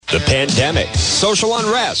the pandemic, social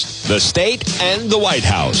unrest, the state, and the White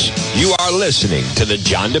House. You are listening to the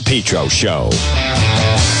John DePetro Show.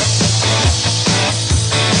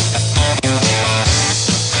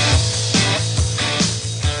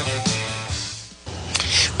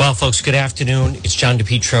 Well, folks, good afternoon. It's John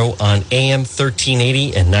DePetro on AM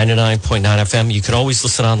 1380 and 99.9 FM. You can always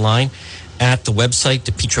listen online at the website,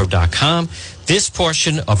 DePetro.com. This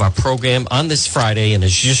portion of our program on this Friday, and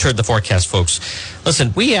as you just heard the forecast, folks,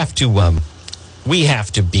 listen, you have to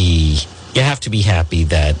be happy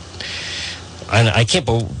that, and I can't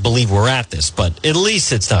believe we're at this, but at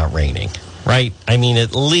least it's not raining, right? I mean,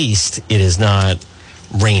 at least it is not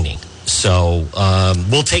raining. So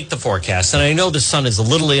we'll take the forecast. And I know the sun is a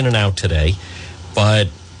little in and out today, but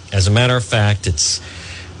as a matter of fact, that's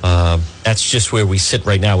just where we sit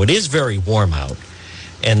right now. It is very warm out,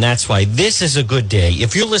 and that's why this is a good day.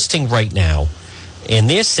 If you're listening right now, and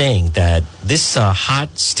they're saying that this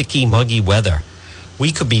hot, sticky, muggy weather,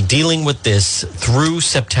 we could be dealing with this through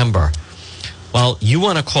September. Well, you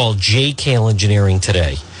want to call JKL Engineering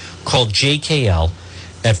today. Call JKL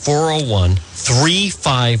at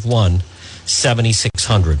 401-351-7600.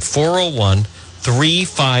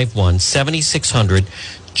 401-351-7600.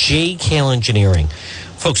 JKL Engineering.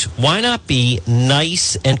 Folks, why not be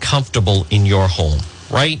nice and comfortable in your home,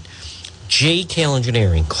 right? JKL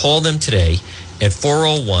Engineering. Call them today at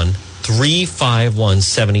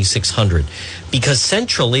 401-351-7600 because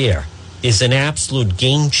Central Air is an absolute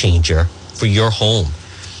game changer for your home,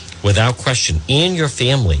 without question, and your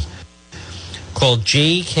family. Call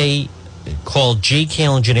JKL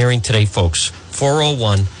Engineering today, folks.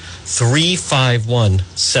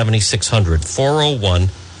 401-351-7600.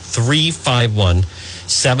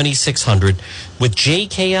 401-351-7600. With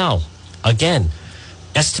JKL, again,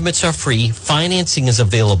 estimates are free. Financing is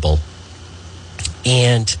available.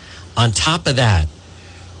 And on top of that,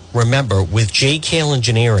 remember, with JKL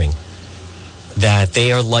Engineering, that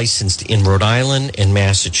they are licensed in Rhode Island and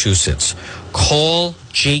Massachusetts. Call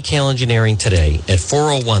JKL Engineering today at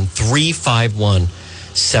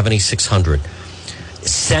 401-351-7600.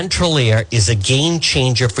 Central Air is a game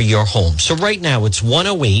changer for your home. So right now it's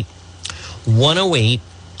 108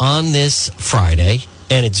 on this Friday,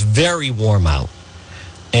 and it's very warm out.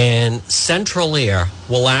 And Central Air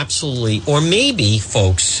will absolutely, or maybe,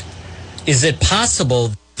 folks, is it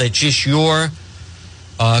possible that just your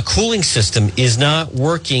cooling system is not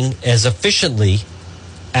working as efficiently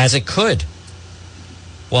as it could?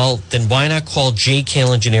 Well, then why not call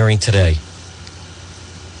JKL Engineering today?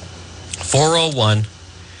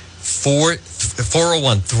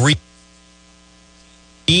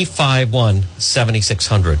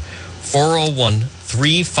 401-351-7600.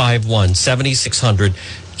 401-351-7600.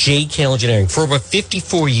 JKL Engineering. For over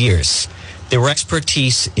 54 years, their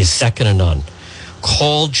expertise is second to none.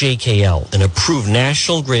 Call JKL, an approved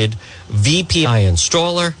National Grid VPI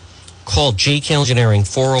installer. Call JKL Engineering,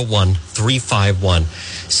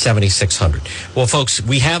 401-351-7600. Well, folks,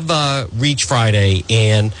 we have Reach Friday,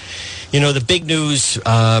 and, you know, the big news,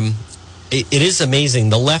 it is amazing.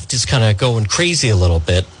 The left is kind of going crazy a little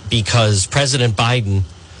bit because President Biden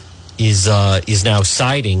is now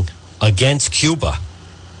siding against Cuba.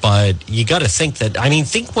 But you got to think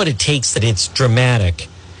think what it takes, that it's dramatic.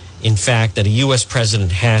 In fact, that a U.S.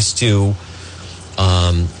 president has to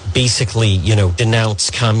basically,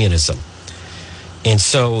 denounce communism. And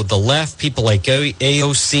so the left, people like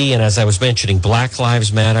AOC, and as I was mentioning, Black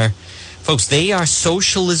Lives Matter, folks,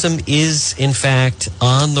 socialism is, in fact,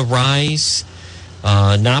 on the rise,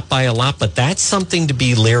 not by a lot, but that's something to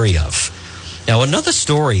be leery of. Now, another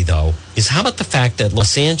story, though, is how about the fact that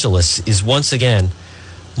Los Angeles is once again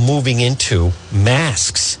moving into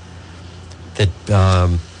masks, that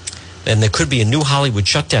and there could be a new Hollywood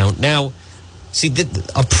shutdown. Now, see,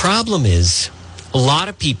 a problem is a lot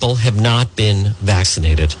of people have not been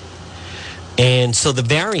vaccinated, and so the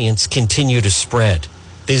variants continue to spread.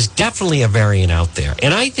 There's definitely a variant out there,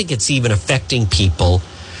 and I think it's even affecting people.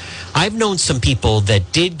 I've known some people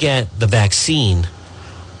that did get the vaccine,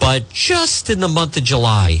 but just in the month of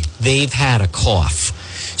July, they've had a cough.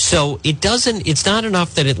 So it's not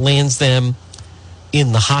enough that it lands them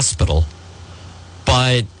in the hospital,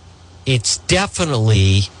 but it's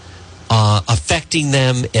definitely affecting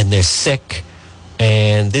them, and they're sick.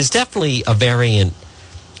 And there's definitely a variant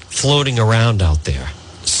floating around out there.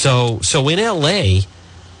 So in LA,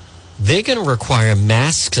 they're going to require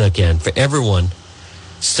masks again for everyone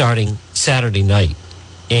starting Saturday night.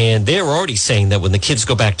 And they're already saying that when the kids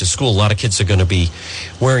go back to school, a lot of kids are going to be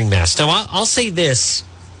wearing masks. Now, I'll say this.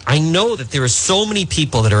 I know that there are so many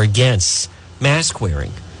people that are against mask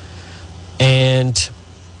wearing. And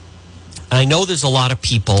I know there's a lot of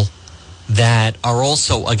people that are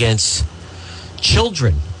also against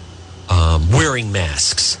children wearing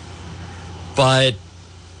masks. But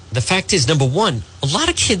the fact is, number one, a lot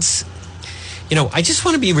of kids, I just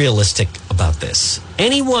want to be realistic about this.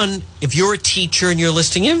 Anyone, if you're a teacher and you're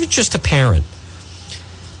listening, if you're just a parent,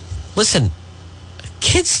 listen,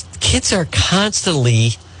 kids are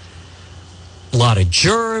constantly a lot of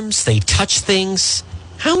germs. They touch things.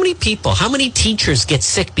 How many teachers get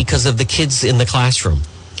sick because of the kids in the classroom?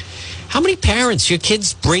 How many parents, your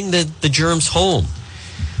kids bring the germs home?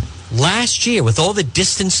 Last year, with all the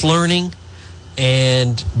distance learning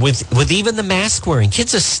and with even the mask wearing,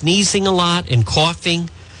 kids are sneezing a lot and coughing.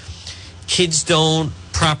 Kids don't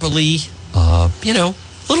properly,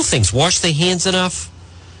 little things, wash their hands enough,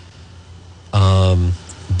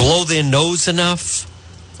 blow their nose enough,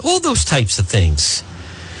 all those types of things.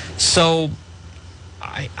 So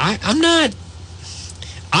I'm not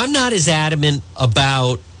as adamant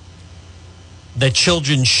about that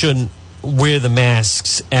children shouldn't wear the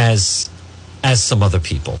masks as some other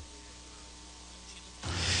people.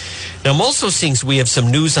 Now, I'm also seeing we have some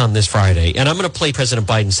news on this Friday, and I'm going to play President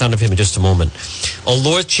Biden's sound of him in just a moment.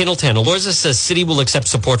 Channel 10, Elorza says city will accept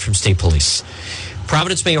support from state police.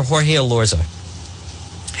 Providence Mayor Jorge Elorza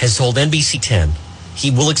has told NBC 10 he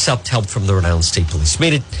will accept help from the Rhode Island State Police. He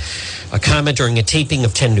made a comment during a taping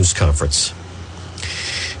of 10 News conference.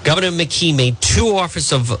 Governor McKee made 2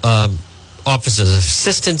 offers of officers of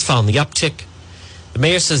assistance following the uptick. The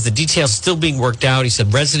mayor says the details are still being worked out. He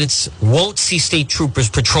said residents won't see state troopers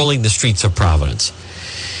patrolling the streets of Providence.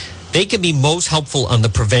 They can be most helpful on the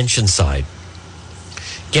prevention side.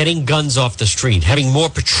 Getting guns off the street, having more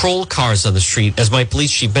patrol cars on the street. As my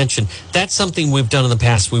police chief mentioned, that's something we've done in the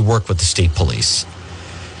past. We work with the state police.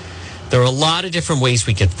 There are a lot of different ways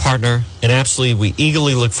we can partner, and absolutely we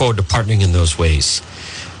eagerly look forward to partnering in those ways.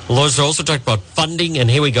 Elorza also talked about funding, and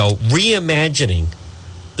here we go, reimagining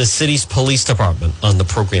the city's police department on the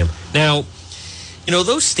program. Now,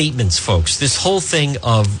 those statements, folks, this whole thing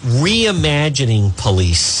of reimagining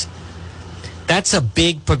police, that's a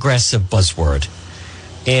big progressive buzzword.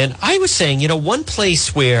 And I was saying, one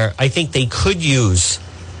place where I think they could use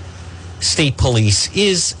state police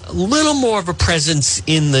is a little more of a presence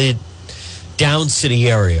in the down city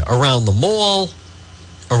area, around the mall,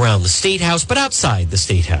 around the State House, but outside the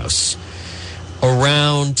State House,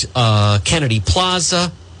 around Kennedy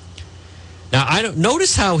Plaza. Now, I don't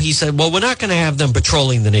notice how he said, well, we're not going to have them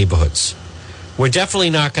patrolling the neighborhoods. We're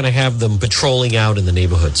definitely not going to have them patrolling out in the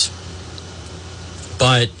neighborhoods.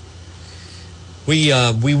 But we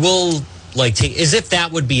will take, as if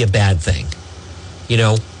that would be a bad thing,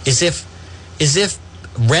 as if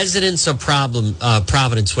residents of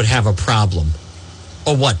Providence would have a problem,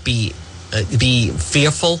 or what, be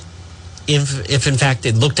fearful if in fact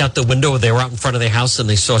they looked out the window or they were out in front of their house and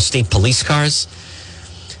they saw state police cars.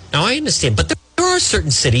 Now, I understand, but there are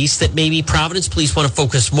certain cities that maybe Providence police want to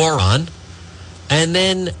focus more on. And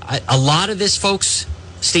then a lot of this, folks,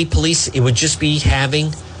 state police, it would just be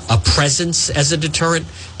having a presence as a deterrent.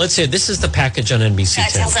 Let's hear, this is the package on NBC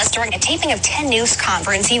 10. Tells us during a taping of 10 News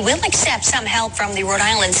conference, he will accept some help from the Rhode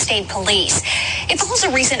Island State Police. It follows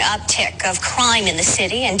a recent uptick of crime in the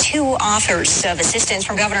city and 2 offers of assistance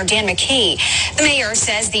from Governor Dan McKee. The mayor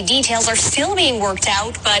says the details are still being worked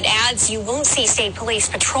out, but adds you won't see state police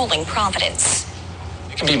patrolling Providence.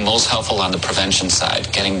 It can be most helpful on the prevention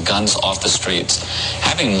side, getting guns off the streets.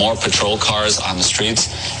 Having more patrol cars on the streets,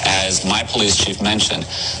 as my police chief mentioned,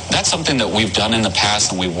 that's something that we've done in the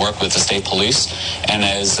past and we work with the state police. And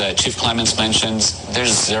as Chief Clements mentions,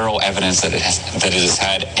 there's zero evidence that it has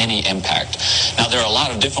had any impact. Now, there are a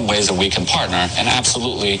lot of different ways that we can partner, and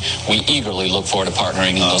absolutely, we eagerly look forward to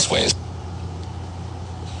partnering in those ways.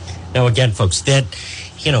 Now, again, folks, that,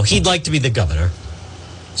 he'd like to be the governor.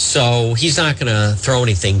 So he's not going to throw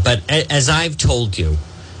anything. But as I've told you,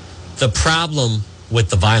 the problem with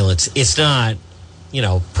the violence, it's not,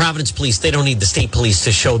 Providence police, they don't need the state police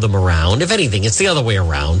to show them around. If anything, it's the other way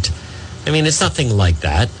around. I mean, it's nothing like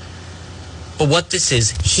that. But what this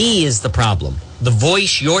is, he is the problem. The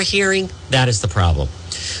voice you're hearing, that is the problem.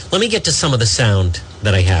 Let me get to some of the sound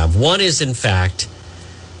that I have. One is, in fact,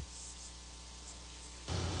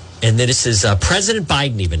 and this is President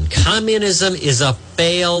Biden even. Communism is a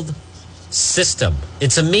failed system.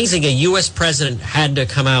 It's amazing a U.S. president had to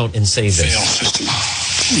come out and say this. Failed system.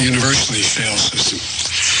 Universally failed system.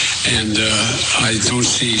 And I don't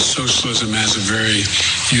see socialism as a very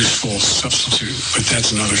useful substitute, but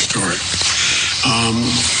that's another story.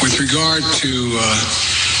 With regard to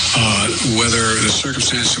whether the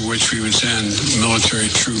circumstance in which we would send military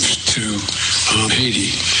troops to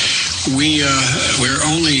Haiti, we're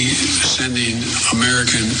only sending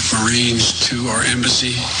American Marines to our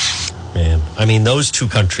embassy. Man, I mean, those two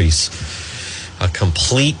countries, a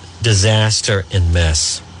complete disaster and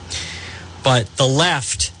mess. But the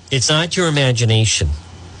left, it's not your imagination.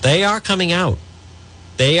 They are coming out.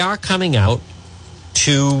 They are coming out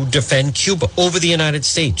to defend Cuba over the United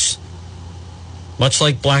States, much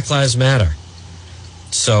like Black Lives Matter.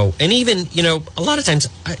 So, and even, you know, a lot of times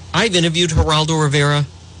I've interviewed Geraldo Rivera.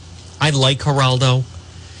 I like Geraldo.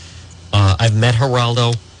 I've met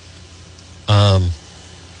Geraldo.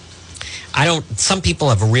 Some people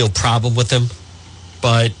have a real problem with him,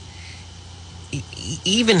 but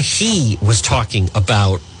even he was talking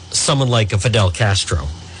about someone like a Fidel Castro.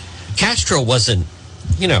 Castro wasn't,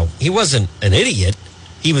 you know, he wasn't an idiot.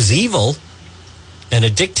 He was evil and a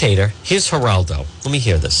dictator. Here's Geraldo. Let me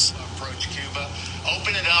hear this. Approach Cuba,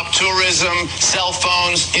 open it up, tourism, cell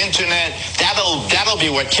phones, internet. That'll be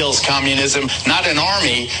what kills communism, not an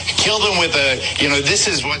army. Kill them with this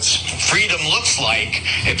is what freedom looks like.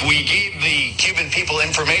 If we gave the Cuban people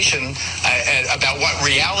information about what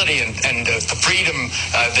reality and the freedom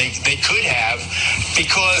they could have,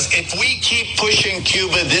 because if we keep pushing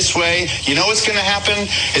Cuba this way, you know what's going to happen?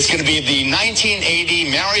 It's going to be the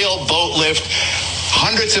 1980 Mariel boat lift.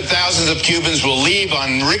 Hundreds of thousands of Cubans will leave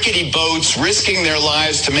on rickety boats, risking their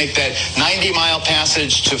lives to make that 90-mile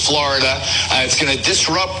passage to Florida. It's going to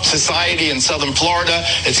disrupt society in southern Florida.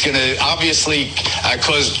 It's going to obviously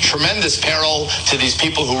cause tremendous peril to these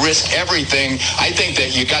people who risk everything. I think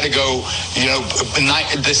that you got to go,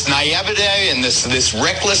 this naivete and this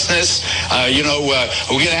recklessness. We're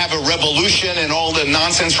going to have a revolution and all the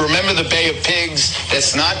nonsense. Remember the Bay of Pigs?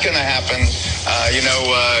 That's not going to happen.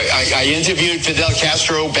 I interviewed Fidel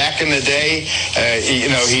Castro back in the day.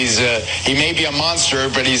 He may be a monster,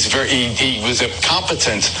 but he was a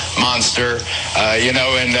competent monster.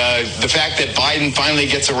 The fact that Biden finally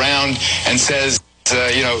gets around and says,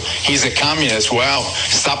 he's a communist. Well,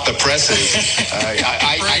 stop the presses.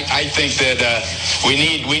 I think that we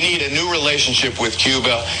need a new relationship with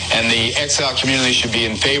Cuba, and the exile community should be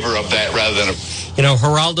in favor of that rather than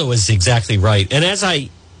Geraldo is exactly right. And as I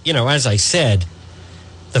said,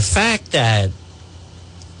 the fact that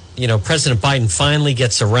President Biden finally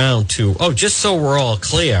gets around to, just so we're all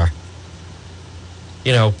clear,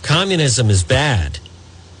 communism is bad.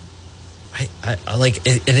 I like,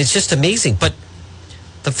 and it's just amazing. But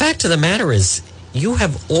the fact of the matter is, you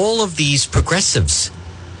have all of these progressives.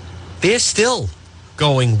 They're still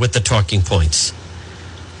going with the talking points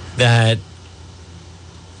that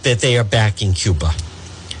they are backing Cuba.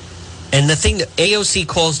 And the thing that AOC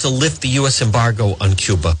calls to lift the U.S. embargo on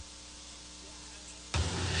Cuba,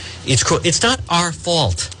 it's not our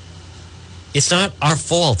fault. It's not our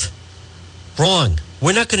fault. Wrong.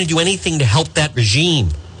 We're not going to do anything to help that regime.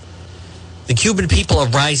 The Cuban people are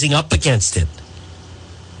rising up against it.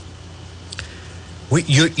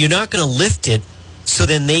 You're not going to lift it so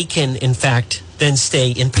then they can, in fact, then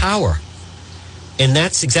stay in power. And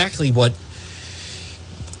that's exactly what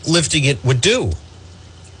lifting it would do.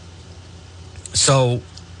 So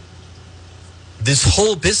this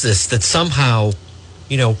whole business that somehow,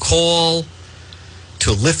 call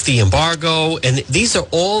to lift the embargo, and these are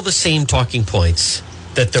all the same talking points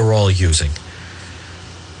that they're all using.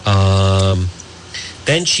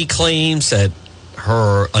 Then she claims that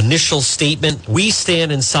her initial statement, we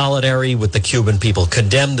stand in solidarity with the Cuban people,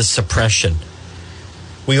 condemn the suppression.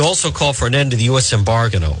 We also call for an end to the U.S.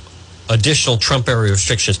 embargo, additional Trump-era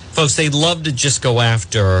restrictions. Folks, they'd love to just go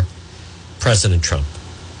after President Trump.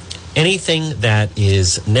 Anything that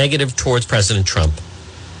is negative towards President Trump,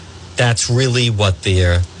 that's really what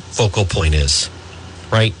their focal point is,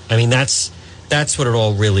 right? I mean, that's what it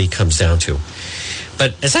all really comes down to.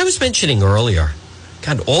 But as I was mentioning earlier,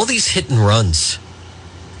 God, all these hit and runs,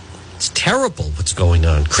 it's terrible what's going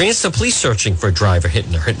on. Cranston police searching for a driver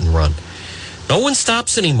hitting a hit and run. No one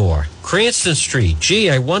stops anymore. Cranston Street, gee,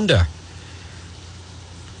 I wonder.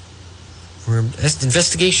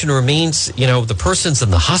 Investigation remains, the person's in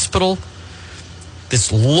the hospital.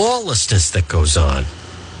 This lawlessness that goes on.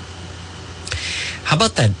 How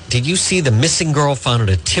about that? Did you see the missing girl found at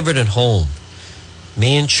a Tiverton home?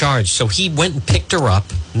 Man charged. So he went and picked her up,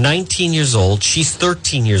 19 years old. She's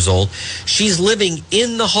 13 years old. She's living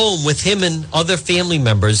in the home with him and other family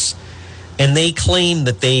members. And they claim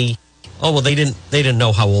that they didn't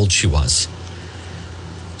know how old she was.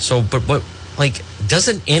 So, but what,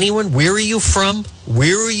 doesn't anyone, where are you from?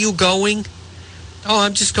 Where are you going? Oh,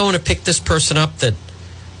 I'm just going to pick this person up that,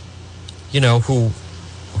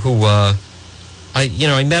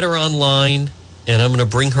 I met her online and I'm going to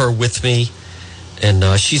bring her with me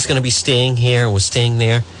and she's going to be staying here and was staying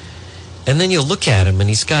there. And then you look at him, and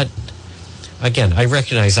he's got, again, I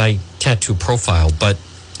recognize I tattoo profile, but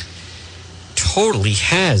totally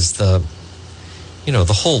has the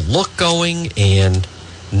whole look going, and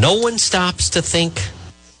no one stops to think,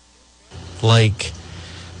 like,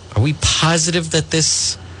 are we positive that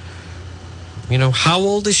this, how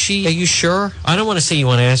old is she? Are you sure? I don't want to say you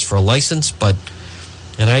want to ask for a license,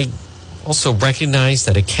 and I also recognize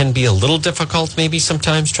that it can be a little difficult maybe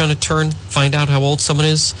sometimes trying to find out how old someone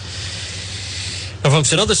is. Now,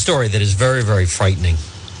 folks, another story that is very, very frightening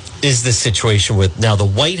is this situation with, now the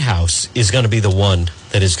White House is going to be the one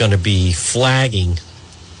that is going to be flagging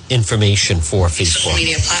information for Facebook. Social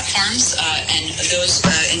media platforms, and those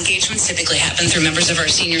engagements typically happen through members of our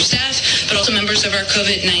senior staff, but also members of our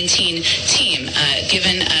COVID-19 team.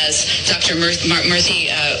 Given, as Dr.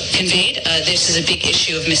 Murthy conveyed, this is a big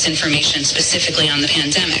issue of misinformation, specifically on the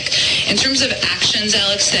pandemic. In terms of actions,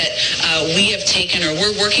 Alex, that we have taken, or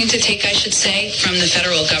we're working to take, I should say, from the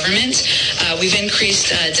federal government, we've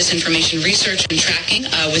increased disinformation research and tracking.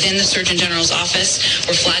 Within the Surgeon General's office,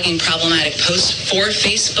 we're flagging problematic posts for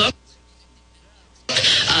Facebook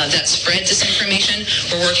that spread disinformation.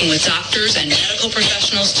 We're working with doctors and medical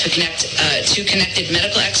professionals to connect to connected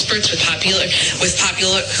medical experts who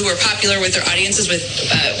are popular with their audiences with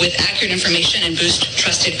accurate information and boost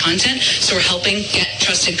trusted content. So we're helping get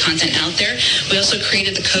trusted content out there. We also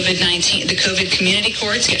created the COVID community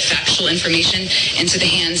corps to get factual information into the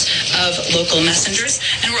hands of local messengers.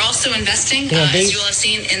 And we're also investing, as you all have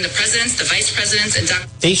seen, in the presidents, the vice presidents, and doctors.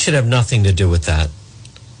 They should have nothing to do with that.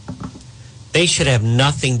 They should have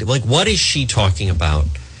nothing to, like, what is she talking about?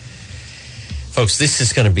 Folks, this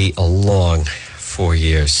is going to be a long 4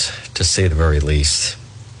 years, to say the very least.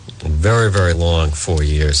 A very, very long 4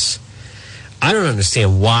 years. I don't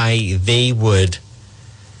understand why they would,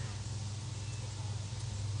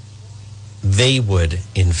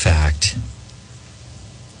 in fact,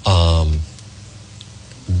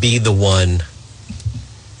 be the one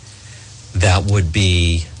that would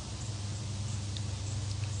be,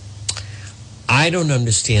 I don't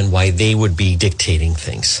understand why they would be dictating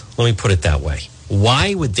things. Let me put it that way.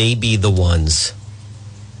 Why would they be the ones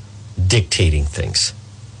dictating things?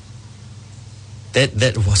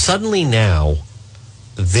 That suddenly now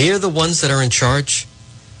they're the ones that are in charge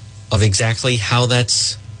of exactly how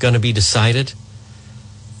that's going to be decided.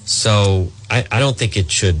 So I don't think it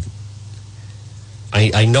should.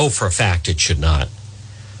 I know for a fact it should not.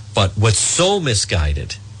 But what's so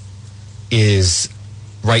misguided is,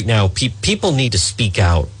 right now, people need to speak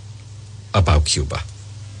out about Cuba.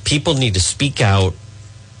 People need to speak out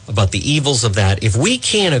about the evils of that. If we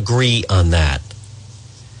can't agree on that,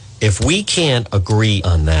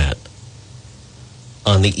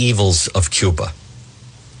 on the evils of Cuba,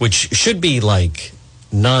 which should be like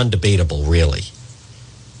non-debatable, really,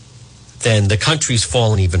 then the country's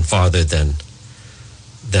fallen even farther than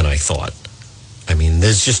I thought. I mean,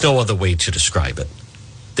 there's just no other way to describe it.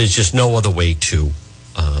 There's just no other way to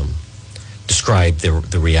describe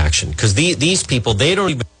the reaction, because these people, they don't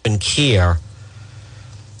even care.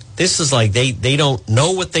 This is like they don't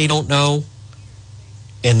know what they don't know,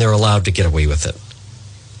 and they're allowed to get away with it,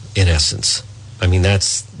 in essence. I mean,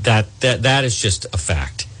 that is just a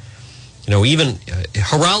fact. Even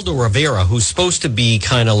Geraldo Rivera, who's supposed to be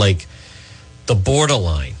kind of like the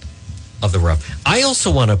borderline of the rough. I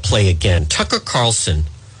also want to play again. Tucker Carlson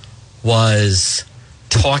was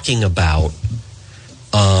talking about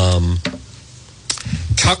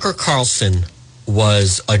Tucker Carlson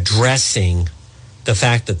was addressing the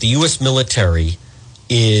fact that the U.S. military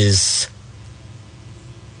is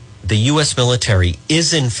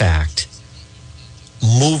in fact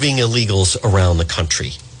moving illegals around the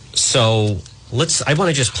country. So I want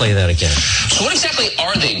to just play that again. So what exactly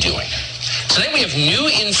are they doing? Today we have new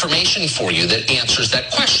information for you that answers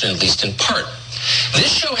that question, at least in part. This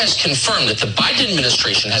show has confirmed that the Biden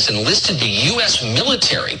administration has enlisted the U.S.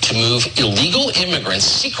 military to move illegal immigrants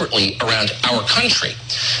secretly around our country.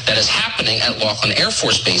 That is happening at Laughlin Air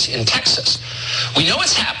Force Base in Texas. We know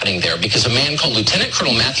it's happening there because a man called Lieutenant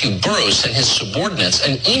Colonel Matthew Burrows sent his subordinates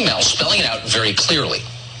an email spelling it out very clearly.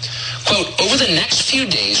 Quote, over the next few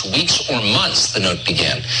days, weeks, or months, the note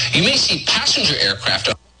began, you may see passenger aircraft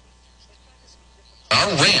on our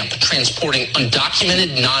ramp transporting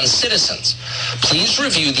undocumented non-citizens. Please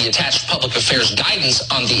review the attached public affairs guidance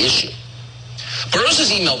on the issue. Burroughs'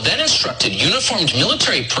 email then instructed uniformed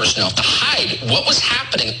military personnel to hide what was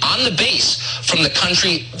happening on the base from the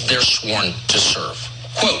country they're sworn to serve.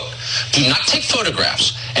 Quote, do not take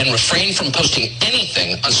photographs and refrain from posting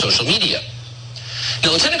anything on social media.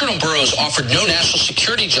 Now, Lieutenant Colonel Burrows offered no national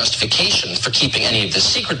security justification for keeping any of this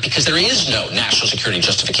secret because there is no national security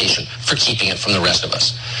justification for keeping it from the rest of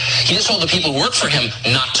us. He just told the people who work for him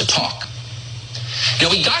not to talk. Now,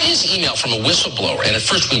 we got his email from a whistleblower, and at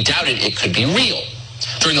first we doubted it could be real.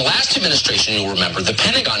 During the last administration, you'll remember, the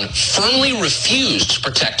Pentagon firmly refused to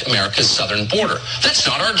protect America's southern border. That's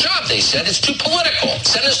not our job, they said. It's too political.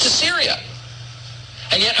 Send us to Syria.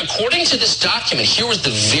 And yet, according to this document, here was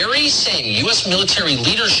the very same U.S. military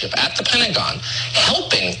leadership at the Pentagon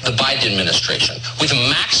helping the Biden administration with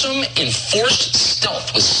maximum enforced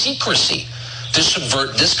stealth, with secrecy, to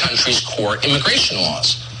subvert this country's core immigration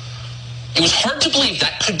laws. It was hard to believe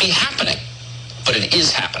that could be happening, but it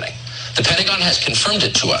is happening. The Pentagon has confirmed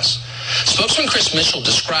it to us. Spokesman Chris Mitchell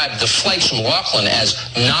described the flights from Laughlin as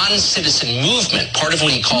non-citizen movement, part of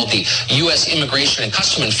what he called the U.S. Immigration and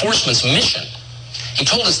Customs Enforcement's mission. He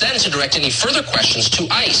told us then to direct any further questions to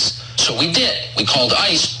ICE. So we did. We called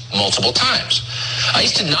ICE multiple times.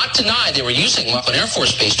 ICE did not deny they were using Laughlin Air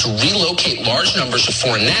Force Base to relocate large numbers of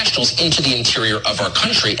foreign nationals into the interior of our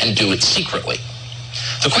country and do it secretly.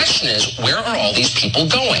 The question is, where are all these people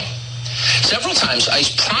going? Several times,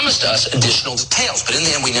 ICE promised us additional details, but in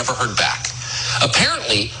the end, we never heard back.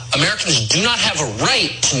 Apparently, Americans do not have a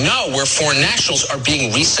right to know where foreign nationals are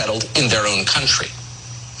being resettled in their own country.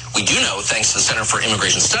 We do know, thanks to the Center for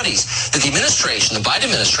Immigration Studies, that the administration, the Biden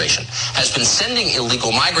administration, has been sending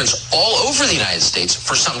illegal migrants all over the United States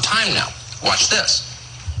for some time now. Watch this.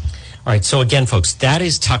 All right, so again, folks, that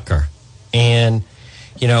is Tucker. And,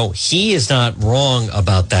 you know, he is not wrong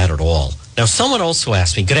about that at all. Now, someone also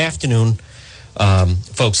asked me, good afternoon,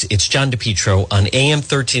 folks, it's John DePetro on AM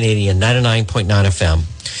 1380 and 99.9 FM.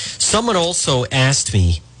 Someone also asked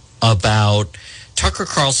me about Tucker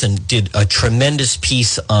Carlson did a tremendous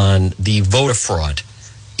piece on the voter fraud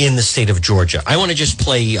in the state of Georgia. I want to just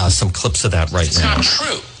play some clips of that right now. It's not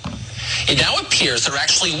true. It now appears there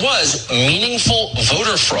actually was meaningful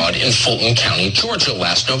voter fraud in Fulton County, Georgia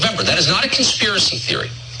last November. That is not a conspiracy theory.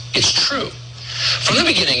 It's true. From the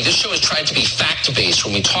beginning, this show has tried to be fact-based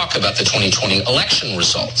when we talk about the 2020 election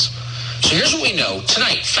results. So here's what we know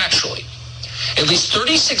tonight, factually. At least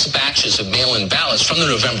 36 batches of mail-in ballots from the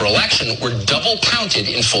November election were double counted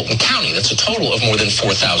in Fulton County. That's a total of more than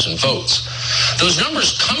 4,000 votes. Those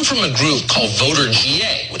numbers come from a group called Voter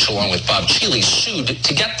GA, which along with Bob Cheeley sued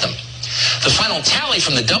to get them. The final tally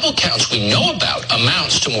from the double counts we know about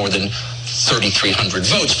amounts to more than 3,300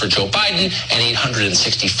 votes for Joe Biden and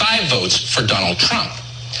 865 votes for Donald Trump.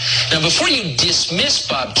 Now, before you dismiss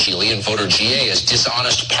Bob Cheeley and Voter GA as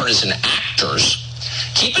dishonest partisan actors,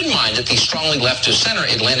 keep in mind that the strongly left-of-center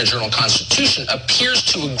Atlanta Journal-Constitution appears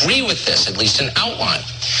to agree with this, at least in outline.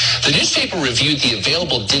 The newspaper reviewed the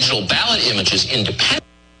available digital ballot images independently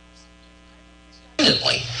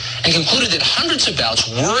and concluded that hundreds of ballots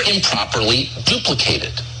were improperly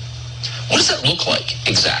duplicated. What does that look like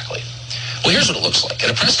exactly? Well, here's what it looks like. At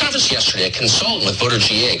a press conference yesterday, a consultant with Voter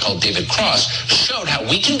GA called David Cross showed how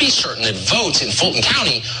we can be certain that votes in Fulton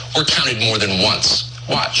County were counted more than once.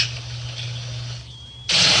 Watch.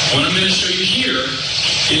 What I'm going to show you here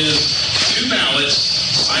is two ballots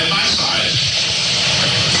side by side.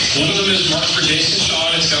 One of them is marked for Jason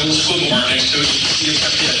Shaw, and it's got a little squiggle mark next to it. You can see it's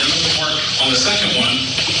got the identical mark on the second one.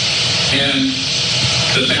 And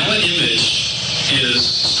the ballot image is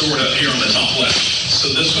stored up here on the top left.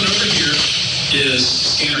 So this one over here is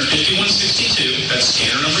scanner 5162. That's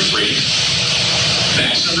scanner number 3.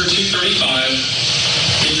 Batch number 235.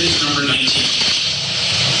 Image number 19.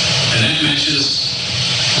 And that matches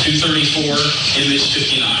 234, image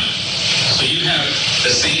 59. So you have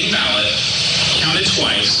the same ballot counted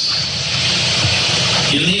twice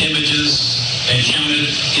in the images and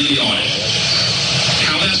counted in the audit.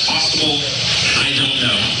 How that's possible, I don't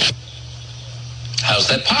know. How's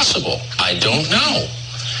that possible? I don't know.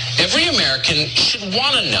 Every American should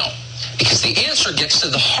want to know, because the answer gets to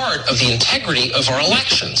the heart of the integrity of our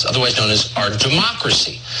elections, otherwise known as our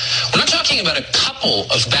democracy. We're not talking about a couple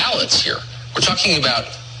of ballots here. We're talking about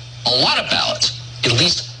a lot of ballots, at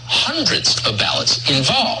least hundreds of ballots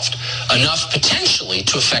involved, enough potentially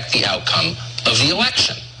to affect the outcome of the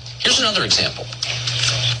election. Here's another example.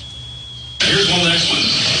 Here's one next one.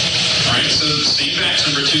 All right, so same batch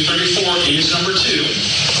number 234, image number 2,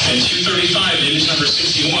 and 235, image number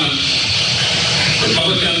 61.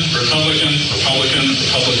 Republican, Republican, Republican,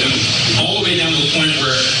 Republican, all the way down to the point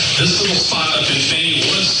where this little spot up in Fannie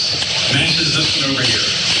Woods matches this one over here.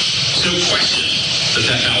 There's no question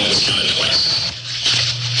that ballot was counted twice.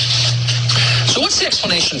 So what's the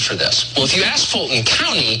explanation for this? Well, if you ask Fulton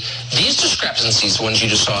County, these discrepancies, the ones you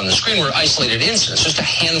just saw on the screen, were isolated incidents. Just a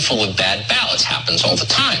handful of bad ballots. Happens all the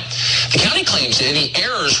time. The county claims that any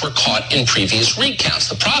errors were caught in previous recounts.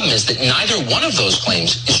 The problem is that neither one of those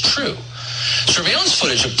claims is true. Surveillance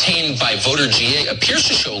footage obtained by Voter GA appears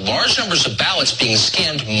to show large numbers of ballots being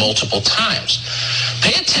scanned multiple times.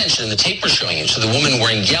 Pay attention in the tape we're showing you to the woman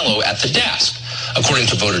wearing yellow at the desk. According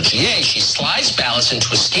to Voter GA, she slides ballots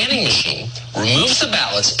into a scanning machine, removes the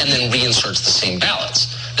ballots, and then reinserts the same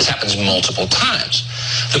ballots. This happens multiple times.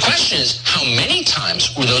 The question is, how many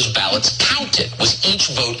times were those ballots counted? Was each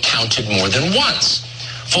vote counted more than once?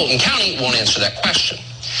 Fulton County won't answer that question.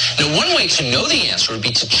 Now, one way to know the answer would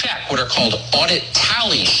be to check what are called audit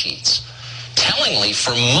tally sheets. Tellingly,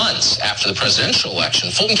 for months after the presidential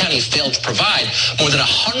election, Fulton County failed to provide more than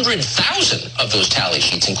 100,000 of those tally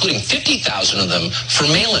sheets, including 50,000 of them for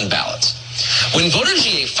mail-in ballots. When Voter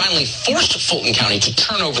GA finally forced Fulton County to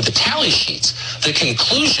turn over the tally sheets, the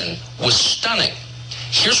conclusion was stunning.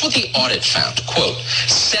 Here's what the audit found. Quote,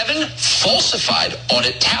 7 falsified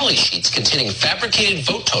audit tally sheets containing fabricated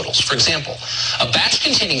vote totals. For example, a batch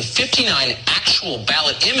containing 59 actual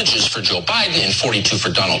ballot images for Joe Biden and 42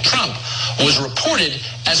 for Donald Trump was reported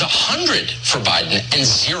as 100 for Biden and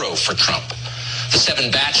 0 for Trump. The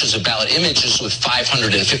 7 batches of ballot images with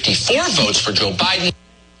 554 votes for Joe Biden,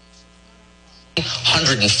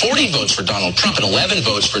 140 votes for Donald Trump, and 11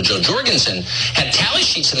 votes for Joe Jorgensen had tally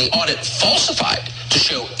sheets in the audit falsified to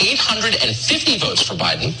show 850 votes for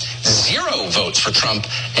Biden, 0 votes for Trump,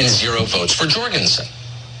 and 0 votes for Jorgensen.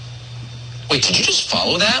 Wait, did you just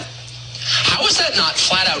follow that? How is that not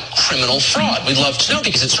flat-out criminal fraud? We'd love to know,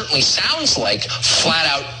 because it certainly sounds like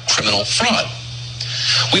flat-out criminal fraud.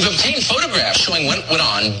 We've obtained photographs showing what went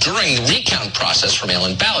on during the recount process for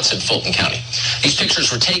mail-in ballots in Fulton County. These pictures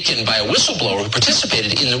were taken by a whistleblower who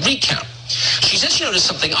participated in the recount. She said she noticed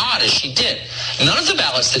something odd as she did. None of the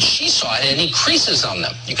ballots that she saw had any creases on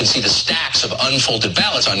them. You can see the stacks of unfolded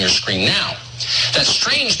ballots on your screen now. That's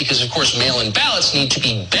strange because, of course, mail-in ballots need to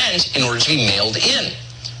be bent in order to be mailed in.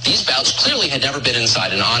 These ballots clearly had never been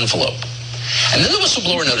inside an envelope. And then the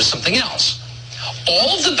whistleblower noticed something else.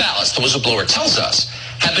 All of the ballots, the whistleblower tells us,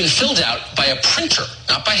 have been filled out by a printer,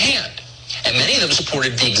 not by hand. And many of them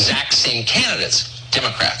supported the exact same candidates,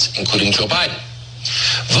 Democrats, including Joe Biden.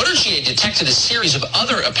 Voter GA detected a series of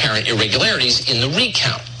other apparent irregularities in the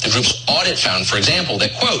recount. The group's audit found, for example,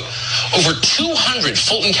 that, quote, over 200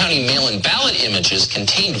 Fulton County mail-in ballot images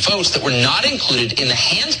contained votes that were not included in the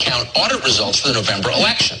hand count audit results for the November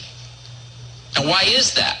election. Now, why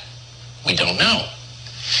is that? We don't know.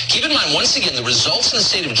 Keep in mind, once again, the results in the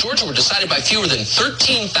state of Georgia were decided by fewer than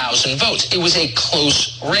 13,000 votes. It was a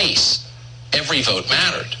close race. Every vote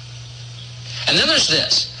mattered. And then there's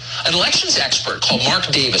this. An elections expert called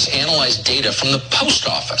Mark Davis analyzed data from the post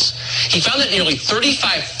office. He found that nearly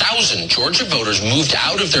 35,000 Georgia voters moved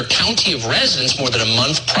out of their county of residence more than a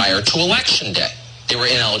month prior to Election Day. They were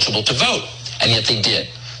ineligible to vote, and yet they did.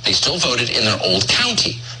 They still voted in their old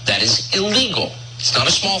county. That is illegal. It's not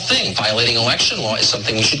a small thing. Violating election law is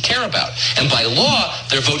something we should care about. And by law,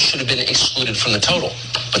 their votes should have been excluded from the total.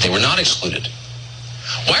 But they were not excluded.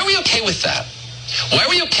 Why are we okay with that? Why are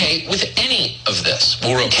we okay with any of this?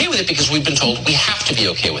 Well, we're okay with it because we've been told we have to be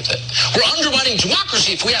okay with it. We're undermining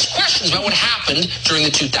democracy if we ask questions about what happened during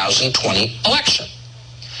the 2020 election.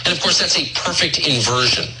 And of course, that's a perfect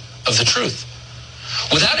inversion of the truth.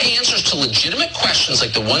 Without answers to legitimate questions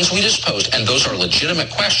like the ones we just posed, and those are legitimate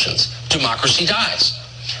questions, democracy dies.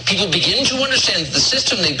 People begin to understand that the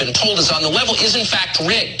system they've been told is on the level is in fact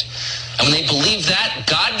rigged. And when they believe that,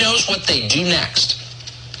 God knows what they do next.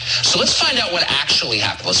 So let's find out what actually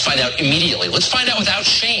happened. Let's find out immediately. Let's find out without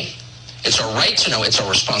shame. It's our right to know. It's our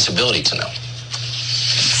responsibility to know.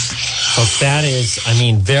 Folks, that is,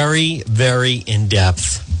 very, very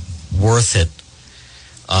in-depth, worth it.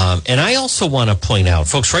 And I also want to point out,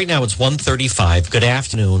 folks, right now it's 1:35. Good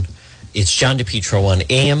afternoon. It's John DePetro on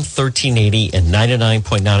AM 1380 and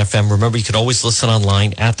 99.9 FM. Remember, you can always listen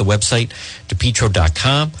online at the website,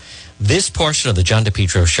 DePetro.com. This portion of the John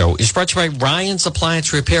DePetro Show is brought to you by Ryan's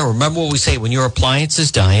Appliance Repair. Remember what we say, when your appliance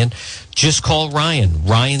is dying, just call Ryan.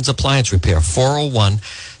 Ryan's Appliance Repair,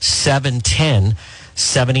 401-710-7096.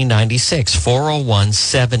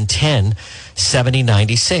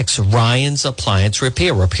 401-710-7096. Ryan's Appliance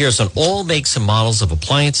Repair. Repairs on all makes and models of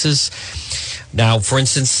appliances. Now, for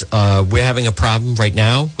instance, we're having a problem right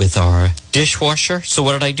now with our dishwasher. So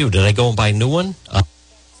what did I do? Did I go and buy a new one?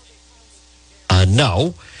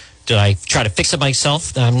 No. Did I try to fix it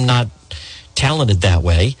myself? I'm not talented that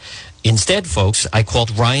way. Instead, folks, I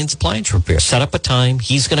called Ryan's Appliance Repair. Set up a time.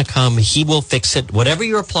 He's going to come. He will fix it. Whatever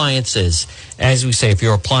your appliance is, as we say, if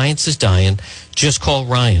your appliance is dying, just call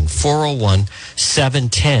Ryan,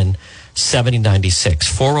 401-710-7096.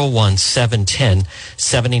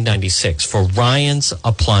 401-710-7096 for Ryan's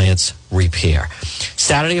Appliance Repair.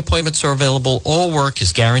 Saturday appointments are available. All work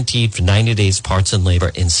is guaranteed for 90 days, parts and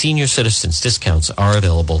labor, and senior citizens discounts are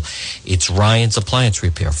available. It's Ryan's Appliance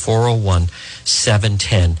Repair,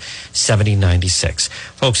 401-710-7096.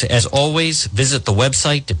 Folks, as always, visit the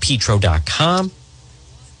website, DePetro.com.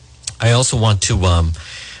 I also want to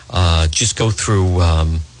just go through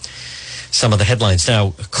some of the headlines. Now,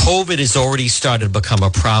 COVID has already started to become a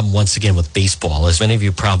problem once again with baseball. As many of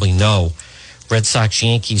you probably know, Red Sox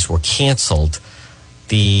Yankees were canceled.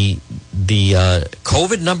 The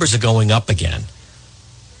COVID numbers are going up again.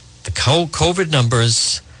 The COVID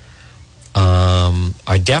numbers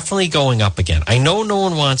are definitely going up again. I know no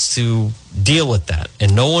one wants to deal with that,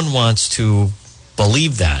 and no one wants to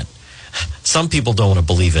believe that. Some people don't want to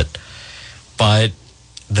believe it. But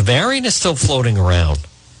the variant is still floating around.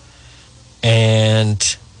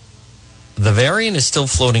 And and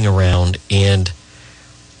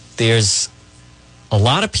there's a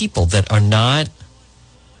lot of people that are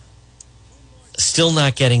still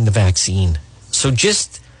not getting the vaccine. So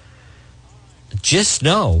just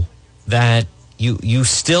know that you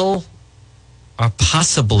still are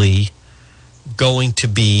possibly going to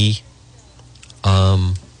be,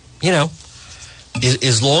 as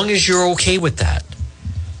long as you're okay with that.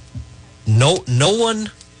 No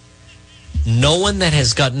one that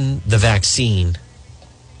has gotten the vaccine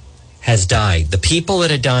has died. The people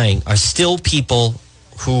that are dying are still people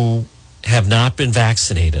who have not been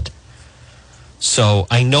vaccinated. So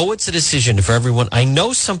I know it's a decision for everyone. I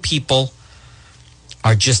know some people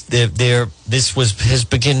are just it was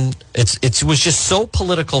just so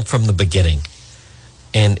political from the beginning.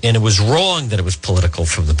 And it was wrong that it was political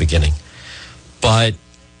from the beginning. But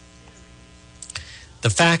the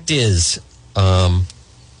fact is,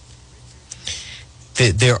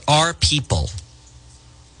 there are people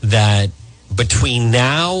that between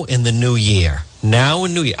now and the new year,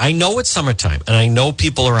 I know it's summertime and I know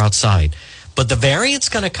people are outside, but the variant's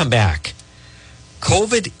going to come back.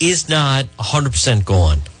 COVID is not 100%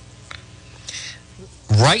 gone.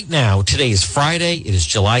 Right now, today is Friday. It is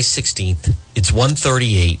July 16th. It's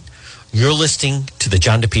 1:38. You're listening to the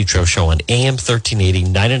John DePetro Show on AM 1380,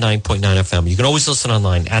 99.9 FM. You can always listen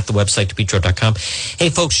online at the website, DePetro.com. Hey,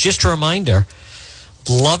 folks, just a reminder,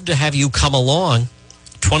 love to have you come along.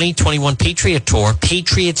 2021 Patriot Tour,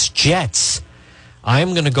 Patriots Jets.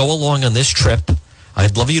 I'm going to go along on this trip.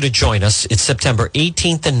 I'd love you to join us. It's September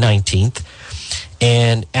 18th and 19th.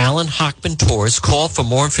 And Alan Hochman Tours. Call for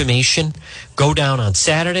more information. Go down on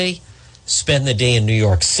Saturday, spend the day in New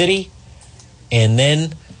York City, and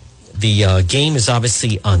then the game is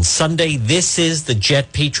obviously on Sunday. This is the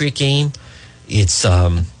Jet Patriot game. It's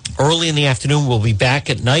early in the afternoon. We'll be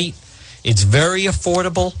back at night. It's very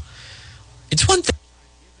affordable. It's one thing,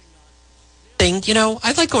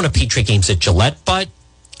 I like going to Patriot games at Gillette, but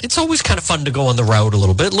it's always kind of fun to go on the road a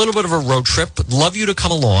little bit of a road trip. Love you to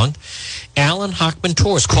come along. Alan Hochman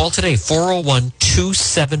Tours. Call today,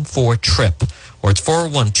 401-274-TRIP, or it's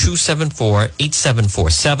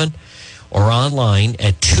 401-274-8747, or online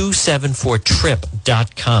at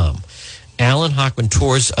 274trip.com. Alan Hochman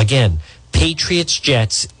Tours, again, Patriots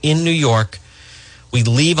Jets in New York. We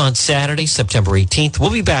leave on Saturday, September 18th.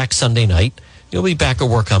 We'll be back Sunday night. You'll be back at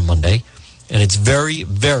work on Monday. And it's very,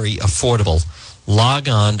 very affordable. Log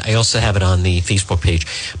on. I also have it on the Facebook page.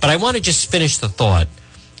 But I want to just finish the thought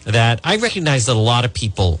that I recognize that a lot of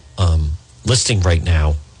people listening right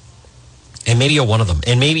now, and maybe you're one of them,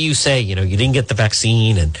 and maybe you say, you didn't get the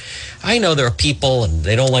vaccine, and I know there are people, and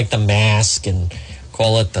they don't like the mask, and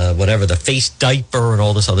call it the face diaper and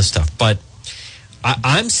all this other stuff. But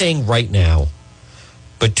I'm saying right now,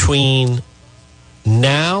 between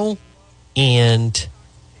now and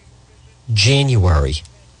January,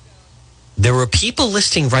 there are people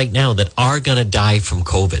listening right now that are going to die from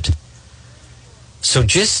COVID. So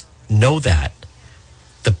just know that.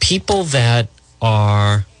 The people that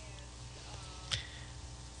are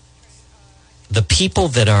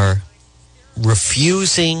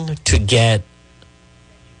refusing to get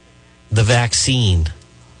the vaccine,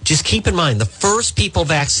 just keep in mind, the first people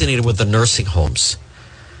vaccinated were the nursing homes.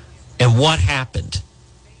 And what happened?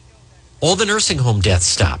 All the nursing home deaths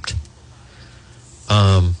stopped.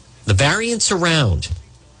 The variants around.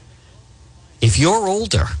 If you're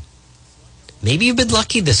older, maybe you've been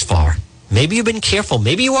lucky this far. Maybe you've been careful.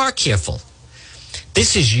 Maybe you are careful.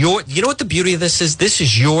 This is you know what the beauty of this is? This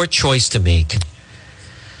is your choice to make.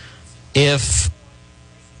 if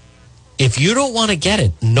you don't want to get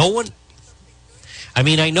it, no one. I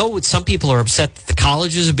mean, I know some people are upset that the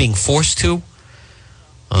colleges are being forced to.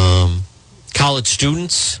 College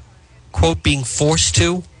students, quote, being forced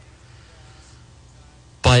to.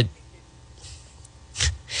 But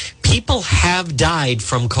people have died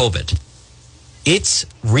from COVID. It's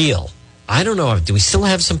real. I don't know. Do we still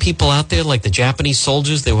have some people out there like the Japanese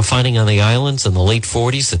soldiers they were finding on the islands in the late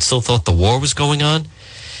 40s that still thought the war was going on?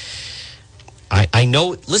 I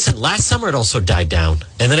know. Listen, last summer it also died down,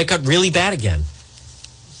 and then it got really bad again.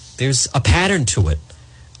 There's a pattern to it.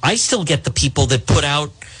 I still get the people that put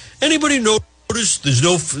out, anybody notice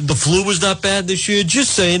the flu was not bad this year?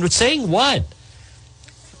 Just saying. But saying what?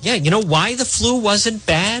 Yeah, you know why the flu wasn't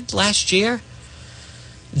bad last year?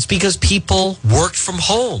 It's because people worked from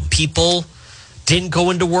home. People didn't go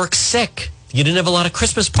into work sick. You didn't have a lot of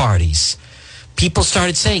Christmas parties. People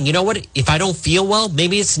started saying, you know what, if I don't feel well,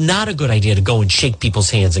 maybe it's not a good idea to go and shake people's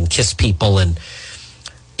hands and kiss people. And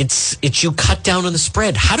it's you cut down on the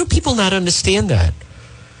spread. How do people not understand that?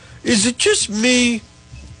 Is it just me?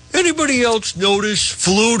 Anybody else notice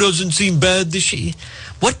flu doesn't seem bad this year?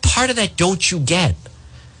 What part of that don't you get?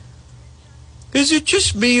 Is it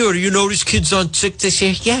just me, or do you notice kids aren't sick this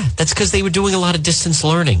year? Yeah, that's because they were doing a lot of distance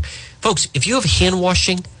learning. Folks, if you have hand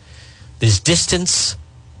washing, there's distance,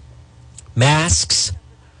 masks,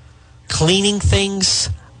 cleaning things,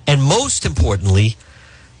 and most importantly,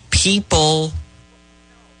 people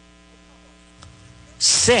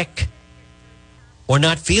sick or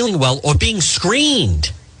not feeling well or being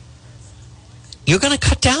screened. You're going to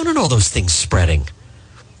cut down on all those things spreading.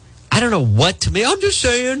 I don't know what to me. I'm just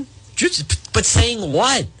saying. But saying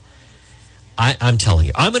what? I'm telling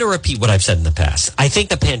you. I'm going to repeat what I've said in the past. I think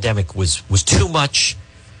the pandemic was too much.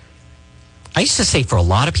 I used to say for a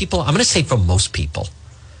lot of people. I'm going to say for most people.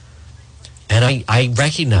 And I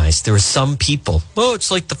recognize there are some people. Oh,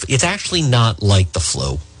 it's actually not like the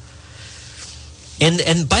flu.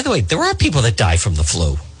 And by the way, there are people that die from the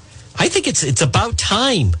flu. I think it's about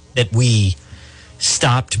time that we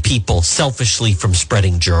stopped people selfishly from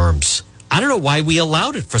spreading germs. I don't know why we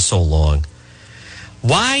allowed it for so long.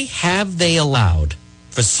 Why have they allowed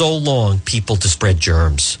for so long people to spread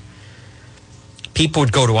germs? People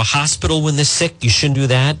would go to a hospital when they're sick. You shouldn't do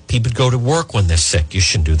that. People would go to work when they're sick. You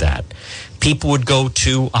shouldn't do that. People would go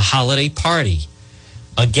to a holiday party,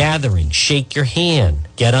 a gathering, shake your hand,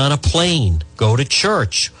 get on a plane, go to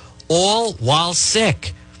church, all while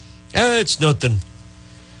sick. It's nothing.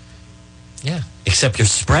 Yeah, except you're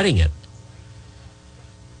spreading it.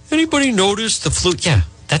 Anybody notice the flu? Yeah,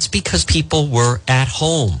 that's because people were at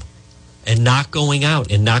home and not going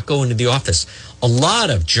out and not going to the office. A lot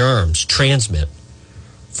of germs transmit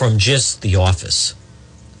from just the office.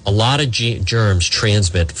 A lot of germs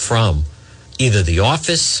transmit from either the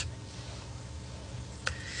office,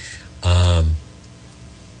 and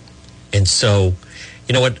so,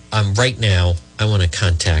 you know what? Right now, I want to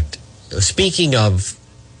contact. Speaking of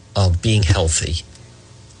being healthy,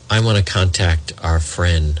 I want to contact our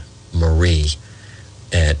friend Marie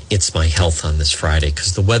at It's My Health on this Friday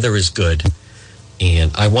because the weather is good,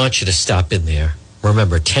 and I want you to stop in there.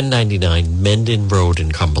 Remember, 1099 Mendon Road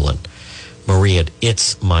in Cumberland. Marie at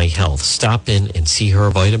It's My Health. Stop in and see her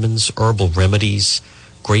vitamins, herbal remedies,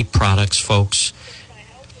 great products, folks.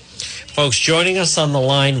 Folks, joining us on the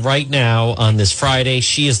line right now on this Friday,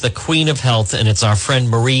 she is the Queen of Health, and it's our friend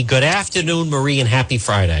Marie. Good afternoon, Marie, and happy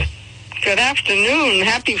Friday. Good afternoon.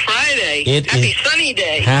 Happy Friday. Happy sunny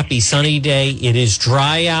day. Happy sunny day. It is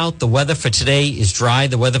dry out. The weather for today is dry.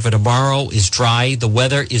 The weather for tomorrow is dry. The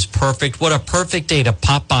weather is perfect. What a perfect day to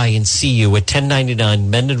pop by and see you at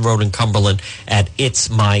 1099 Mendon Road in Cumberland at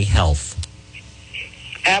It's My Health.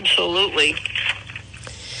 Absolutely.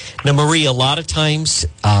 Now, Marie, a lot of times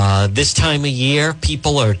this time of year,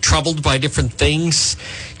 people are troubled by different things.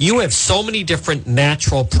 You have so many different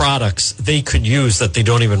natural products they could use that they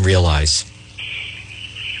don't even realize.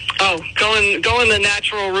 Oh, going the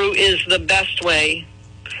natural route is the best way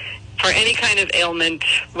for any kind of ailment,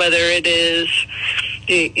 whether it is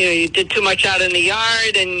you did too much out in the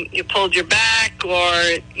yard and you pulled your back,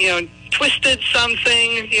 or twisted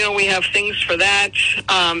something. We have things for that.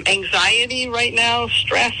 Anxiety right now,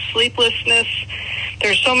 stress, sleeplessness.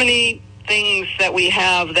 There's so many things that we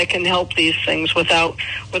have that can help these things without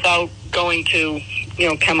going to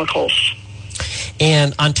chemicals.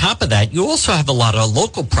 And on top of that, you also have a lot of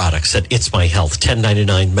local products at It's My Health,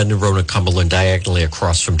 1099 Mendon Road in Cumberland, diagonally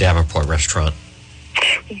across from Davenport Restaurant.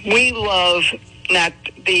 We love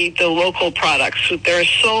the local products. There are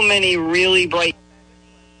so many really bright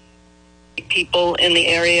people in the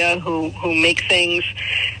area who make things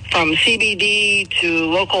from CBD to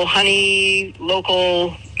local honey,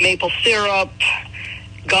 local maple syrup,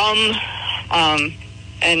 gum,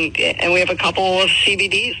 and we have a couple of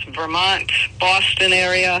CBDs, Vermont, Boston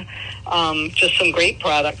area, just some great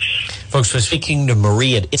products. Folks, we're speaking to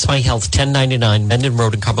Marie at It's My Health, 1099 Mendon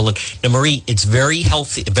Road in Cumberland. Now, Marie, it's very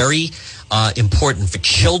healthy, very important for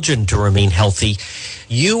children to remain healthy.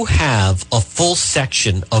 You have a full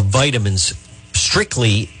section of vitamins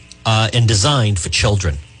strictly and designed for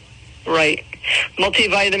children. Right.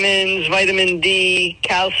 Multivitamins, vitamin D,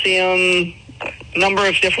 calcium, number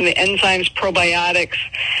of different enzymes, probiotics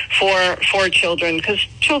for children, because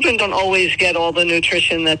children don't always get all the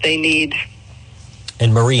nutrition that they need.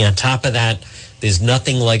 And Marie, on top of that, there's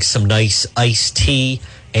nothing like some nice iced tea,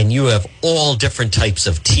 and you have all different types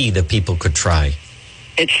of tea that people could try.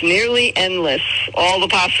 It's nearly endless, all the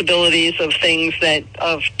possibilities of things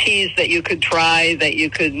of teas that you could try, that you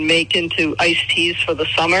could make into iced teas for the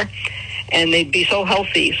summer, and they'd be so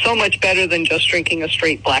healthy, so much better than just drinking a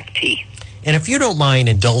straight black tea. And if you don't mind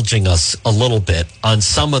indulging us a little bit on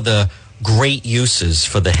some of the great uses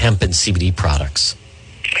for the hemp and CBD products.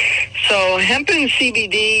 So hemp and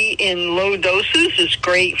CBD in low doses is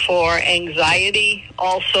great for anxiety,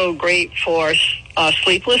 also great for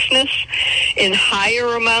sleeplessness. In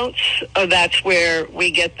higher amounts, that's where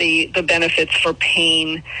we get the benefits for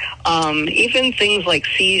pain. Even things like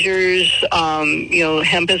seizures,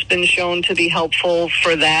 hemp has been shown to be helpful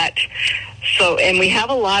for that. So, and we have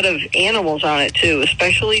a lot of animals on it too,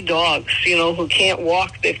 especially dogs, who can't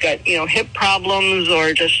walk. They've got, hip problems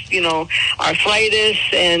or just, arthritis,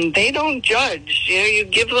 and they don't judge. You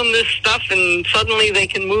give them this stuff and suddenly they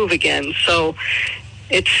can move again. So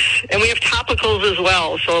and we have topicals as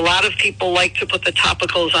well. So a lot of people like to put the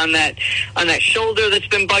topicals on that shoulder that's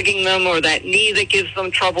been bugging them, or that knee that gives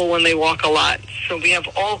them trouble when they walk a lot. So we have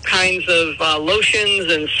all kinds of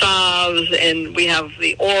lotions and salves, and we have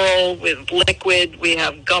the oral with liquid. We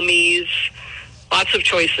have gummies, lots of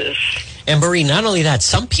choices. And Marie, not only that,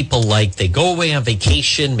 some people they go away on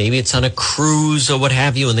vacation, maybe it's on a cruise or what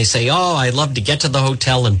have you, and they say, oh, I'd love to get to the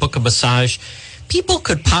hotel and book a massage. People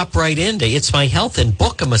could pop right into It's My Health and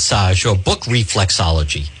book a massage or book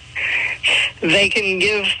reflexology. They can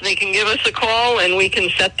give us a call and we can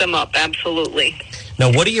set them up. Absolutely.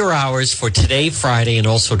 Now, what are your hours for today, Friday, and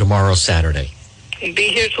also tomorrow, Saturday? We'll be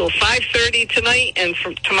here till 5:30 tonight, and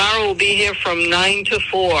tomorrow we'll be here from 9 to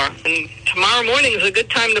 4. And tomorrow morning is a good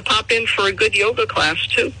time to pop in for a good yoga class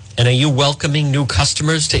too. And are you welcoming new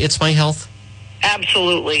customers to It's My Health?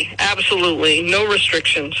 Absolutely. Absolutely. No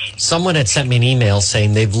restrictions. Someone had sent me an email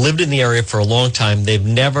saying they've lived in the area for a long time. They've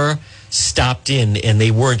never stopped in, and they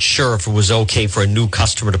weren't sure if it was okay for a new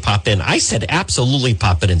customer to pop in. I said, absolutely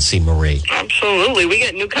pop in and see Marie. Absolutely. We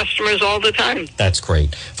get new customers all the time. That's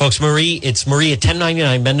great. Folks, it's Marie at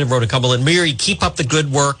 1099 Mendon Road in Cumberland. Marie, keep up the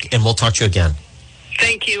good work, and we'll talk to you again.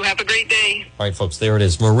 Thank you. Have a great day. All right, folks, there it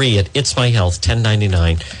is. Marie at It's My Health,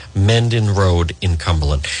 1099 Mendon Road in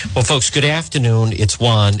Cumberland. Well, folks, good afternoon. It's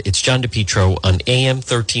Juan. It's John DePetro on AM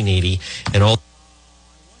 1380 and also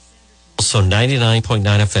 99.9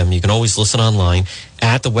 FM. You can always listen online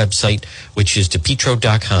at the website, which is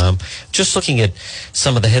DePetro.com. Just looking at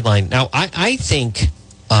some of the headline. Now, I think...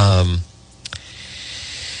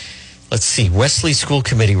 let's see. Wesley School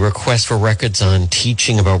Committee request for records on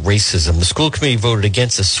teaching about racism. The school committee voted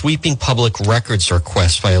against a sweeping public records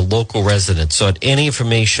request by a local resident. Sought any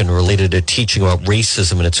information related to teaching about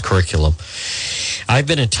racism in its curriculum. I've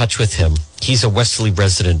been in touch with him. He's a Wesley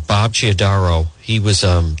resident, Bob Giordaro. He was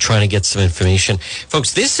trying to get some information.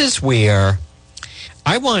 Folks, this is where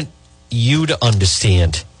I want you to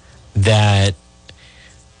understand that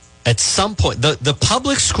at some point, the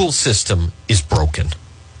public school system is broken.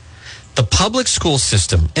 The public school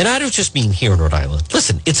system, and I don't just mean here in Rhode Island.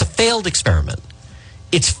 Listen, it's a failed experiment.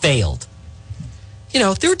 It's failed. There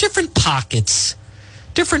are different pockets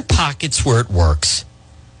where it works.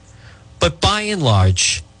 But by and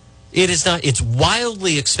large, it is not. It's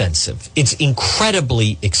wildly expensive. It's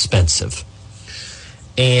incredibly expensive.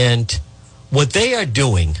 And what they are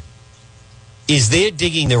doing is they're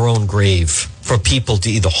digging their own grave for people to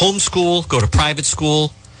either homeschool, go to private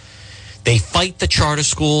school. They fight the charter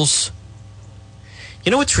schools.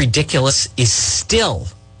 What's ridiculous is still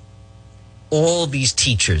all these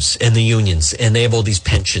teachers and the unions, and they have all these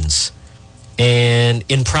pensions. And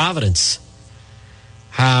in Providence,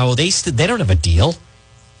 how they don't have a deal.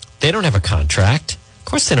 They don't have a contract. Of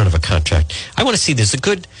course they don't have a contract. I want to see, there's a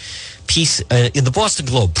good piece in the Boston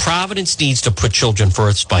Globe. Providence needs to put children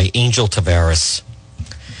first by Angel Tavares.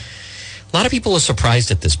 A lot of people are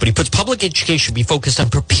surprised at this, but he puts public education should be focused on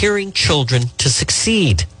preparing children to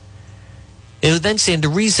succeed. It would then stand to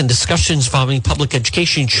reason discussions involving public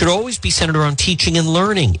education should always be centered around teaching and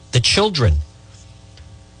learning the children.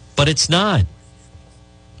 But it's not.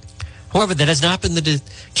 However, that has not been the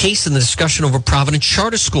case in the discussion over Providence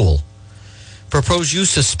Charter School. Proposed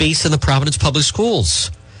use of space in the Providence Public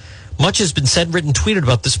Schools. Much has been said, written, tweeted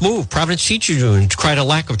about this move. Providence Teachers Union cried a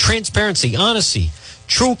lack of transparency, honesty,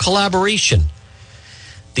 true collaboration.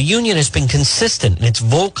 The union has been consistent in its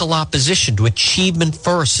vocal opposition to Achievement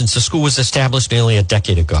First since the school was established nearly a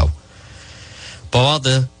decade ago. But while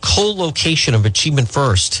the co-location of Achievement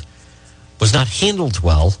First was not handled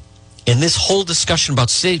well, in this whole discussion about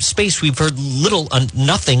space, we've heard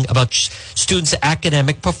nothing about students'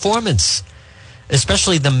 academic performance,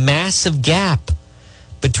 especially the massive gap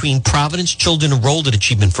between Providence children enrolled at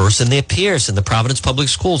Achievement First and their peers in the Providence Public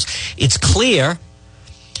Schools. It's clear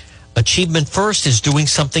Achievement First is doing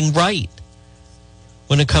something right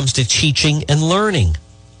when it comes to teaching and learning.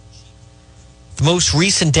 The most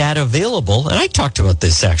recent data available, and I talked about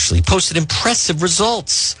this actually, posted impressive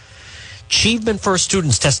results. Achievement First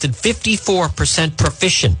students tested 54%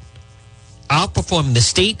 proficient, outperforming the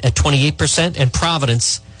state at 28% and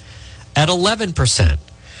Providence at 11%.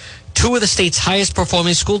 Two of the state's highest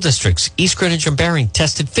performing school districts, East Greenwich and Bering,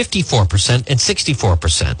 tested 54% and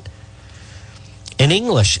 64%. In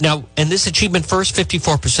English, now, and this Achievement First,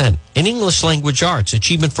 54%. In English Language Arts,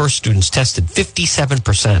 Achievement First students tested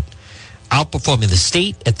 57%, outperforming the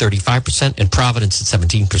state at 35% and Providence at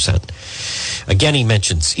 17%. Again, he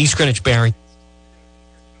mentions East Greenwich Barrington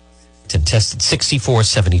tested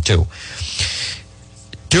 64-72.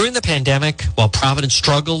 During the pandemic, while Providence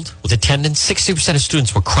struggled with attendance, 60% of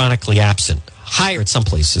students were chronically absent, higher at some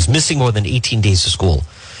places, missing more than 18 days of school.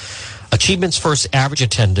 Achievement's First average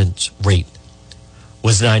attendance rate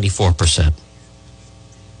was 94%.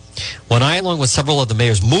 When I, along with several other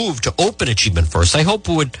mayors, moved to open Achievement First, I hope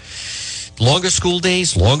it would longer school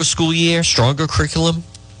days, longer school year, stronger curriculum,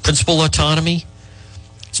 principal autonomy,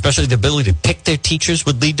 especially the ability to pick their teachers,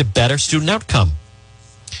 would lead to better student outcome.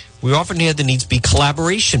 We often hear there needs to be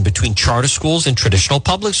collaboration between charter schools and traditional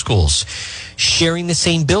public schools. Sharing the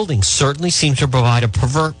same building certainly seems to provide a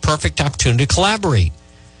perfect opportunity to collaborate.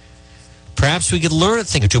 Perhaps we could learn a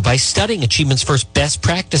thing or two by studying Achievement's First best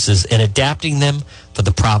practices and adapting them for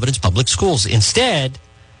the Providence Public Schools. Instead,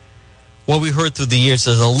 what we heard through the years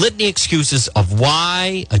is a litany of excuses of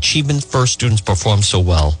why Achievement First students perform so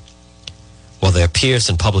well, while their peers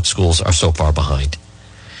in public schools are so far behind.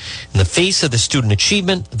 In the face of the student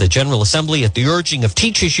achievement, the General Assembly, at the urging of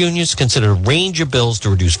teachers' unions, considered a range of bills to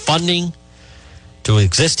reduce funding to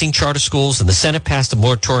existing charter schools, and the Senate passed a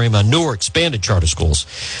moratorium on newer expanded charter schools.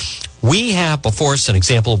 We have before us an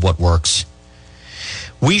example of what works.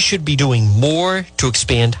 We should be doing more to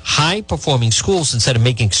expand high-performing schools instead of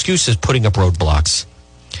making excuses, putting up roadblocks.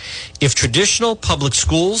 If traditional public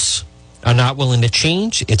schools are not willing to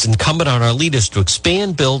change, it's incumbent on our leaders to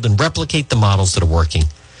expand, build, and replicate the models that are working.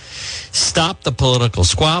 Stop the political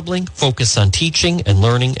squabbling, focus on teaching and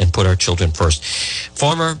learning, and put our children first.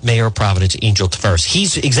 Former Mayor of Providence, Angel Tavares,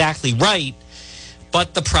 he's exactly right,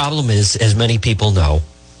 but the problem is, as many people know,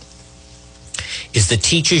 is the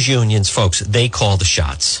teachers' unions, folks, they call the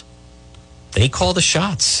shots. They call the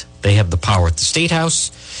shots. They have the power at the State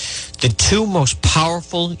House. The two most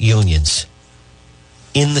powerful unions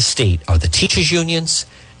in the state are the teachers' unions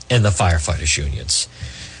and the firefighters' unions.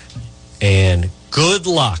 And good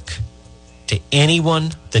luck to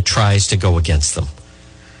anyone that tries to go against them,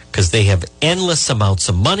 because they have endless amounts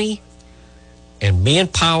of money and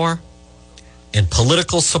manpower and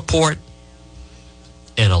political support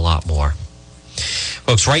and a lot more.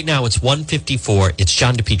 Folks, right now it's 1:54. It's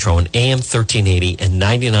John DePetro on AM 1380 and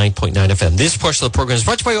 99.9 FM. This portion of the program is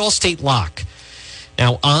brought to you by Allstate Lock.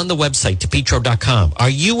 Now, on the website, DePetro.com, are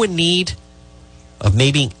you in need of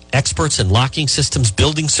maybe experts in locking systems,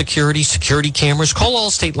 building security, security cameras? Call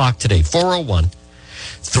Allstate Lock today,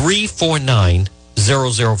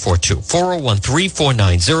 401-349-0042,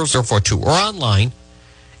 401-349-0042, or online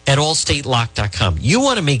at allstatelock.com. You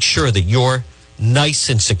want to make sure that you're nice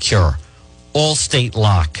and secure. Allstate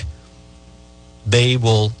Lock. They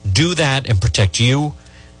will do that and protect you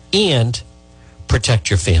and protect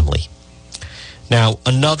your family. Now,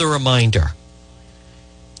 another reminder,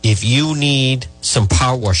 if you need some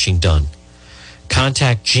power washing done,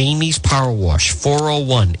 contact Jamie's Power Wash,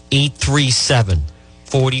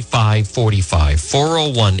 401-837-4545,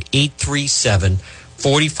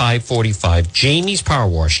 401-837-4545. Jamie's Power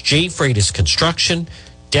Wash, J. Freitas Construction,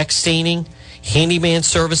 deck staining, handyman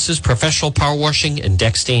services, professional power washing, and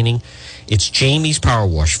deck staining. It's Jamie's Power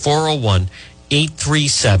Wash,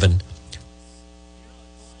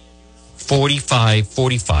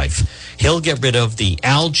 401-837-4545. He'll get rid of the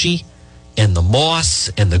algae and the moss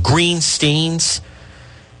and the green stains.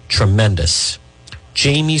 Tremendous.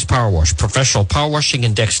 Jamie's Power Wash, professional power washing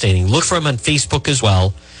and deck staining. Look for him on Facebook as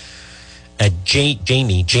well at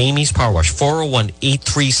Jamie's Power Wash,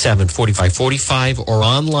 401-837-4545, or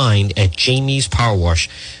online at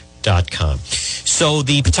jamiespowerwash.com. So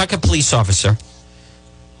the Pawtucket police officer,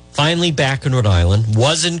 finally back in Rhode Island,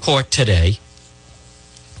 was in court today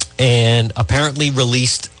and apparently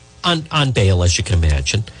released on bail, as you can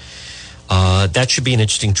imagine. That should be an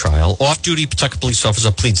interesting trial. Off-duty Pawtucket police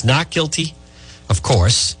officer pleads not guilty, of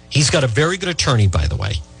course. He's got a very good attorney, by the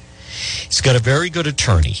way. He's got a very good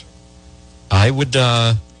attorney. I would,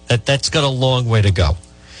 that's got a long way to go.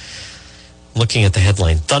 Looking at the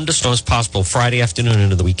headline, thunderstorms possible Friday afternoon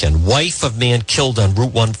into the weekend. Wife of man killed on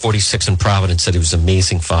Route 146 in Providence said he was an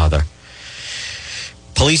amazing father.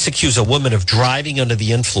 Police accuse a woman of driving under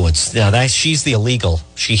the influence. Now, she's the illegal.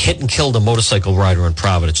 She hit and killed a motorcycle rider in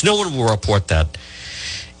Providence. No one will report that.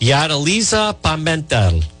 Yadaliza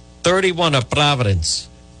Pimentel, 31 of Providence,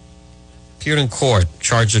 appeared in court,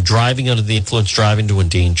 charged of driving under the influence, driving to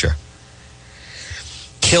endanger.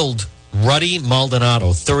 Killed Ruddy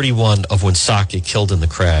Maldonado, 31 of Woonsocket, killed in the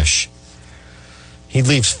crash. He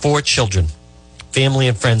leaves 4 children. Family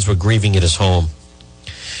and friends were grieving at his home.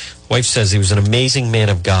 Wife says he was an amazing man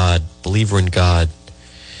of God, believer in God.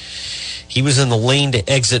 He was in the lane to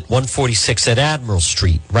exit 146 at Admiral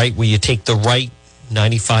Street, right where you take the right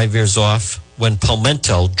 95 years off, when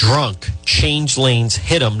Pimentel, drunk, changed lanes,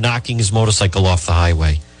 hit him, knocking his motorcycle off the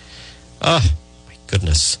highway. Oh, my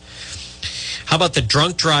goodness. How about the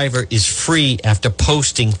drunk driver is free after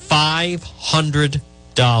posting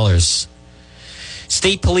 $500?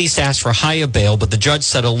 State police asked for higher bail, but the judge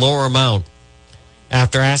said a lower amount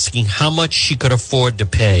after asking how much she could afford to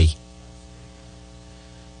pay.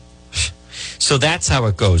 So that's how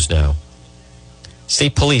it goes now.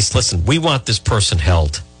 State police, listen, we want this person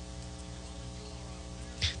held.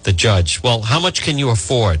 The judge, well, how much can you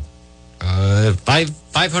afford?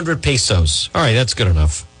 500 pesos. All right, that's good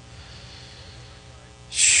enough.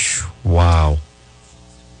 Wow.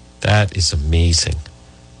 That is amazing.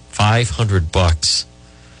 $500.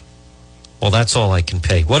 Well, that's all I can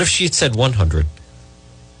pay. What if she had said 100?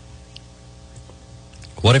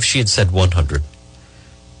 What if she had said 100?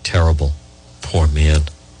 Terrible. Poor man.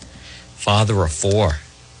 Father of 4.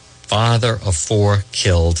 Father of 4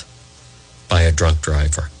 killed by a drunk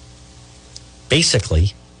driver.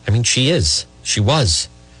 Basically, I mean, she was.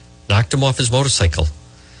 Knocked him off his motorcycle.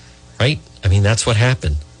 Right? I mean, that's what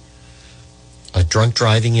happened. A drunk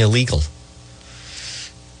driving illegal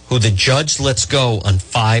who the judge lets go on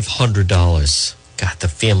 $500. God, the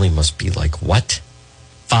family must be like, what?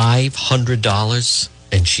 $500?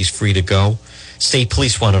 And she's free to go? State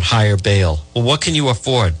police wanted higher bail. Well, what can you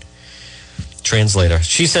afford? Translator.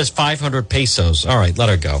 She says 500 pesos. All right, let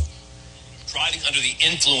her go. Driving under the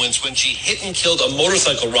influence when she hit and killed a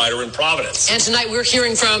motorcycle rider in Providence. And tonight we're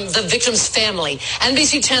hearing from the victim's family.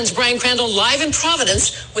 NBC 10's Brian Crandall live in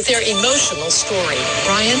Providence with their emotional story.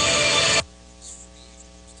 Brian?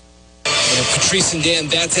 Patrice and Dan,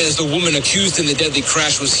 that says the woman accused in the deadly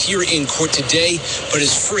crash was here in court today, but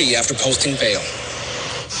is free after posting bail.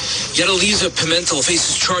 Yadaliza Pimentel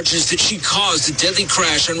faces charges that she caused a deadly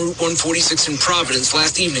crash on Route 146 in Providence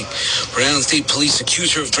last evening. Rhode Island State Police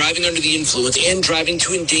accuse her of driving under the influence and driving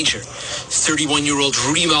to endanger 31-year-old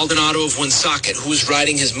Rudy Maldonado of Woonsocket, who was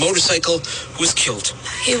riding his motorcycle, was killed.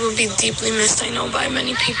 He will be deeply missed, I know, by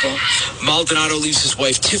many people. Maldonado leaves his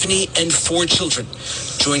wife Tiffany and 4 children,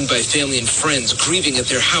 joined by family and friends grieving at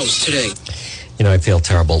their house today. You know, I feel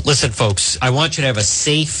terrible. Listen, folks, I want you to have a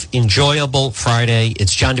safe, enjoyable Friday.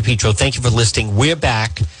 It's John DePetro. Thank you for listening. We're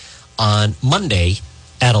back on Monday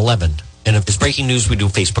at 11. And if there's breaking news, we do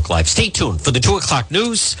Facebook Live. Stay tuned for the 2 o'clock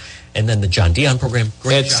news and then the John Dion program.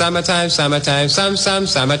 Great It's summertime, summertime,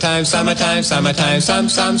 summertime, summertime, summertime, summertime,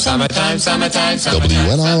 summertime.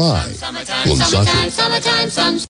 WNRI, Woonsocket.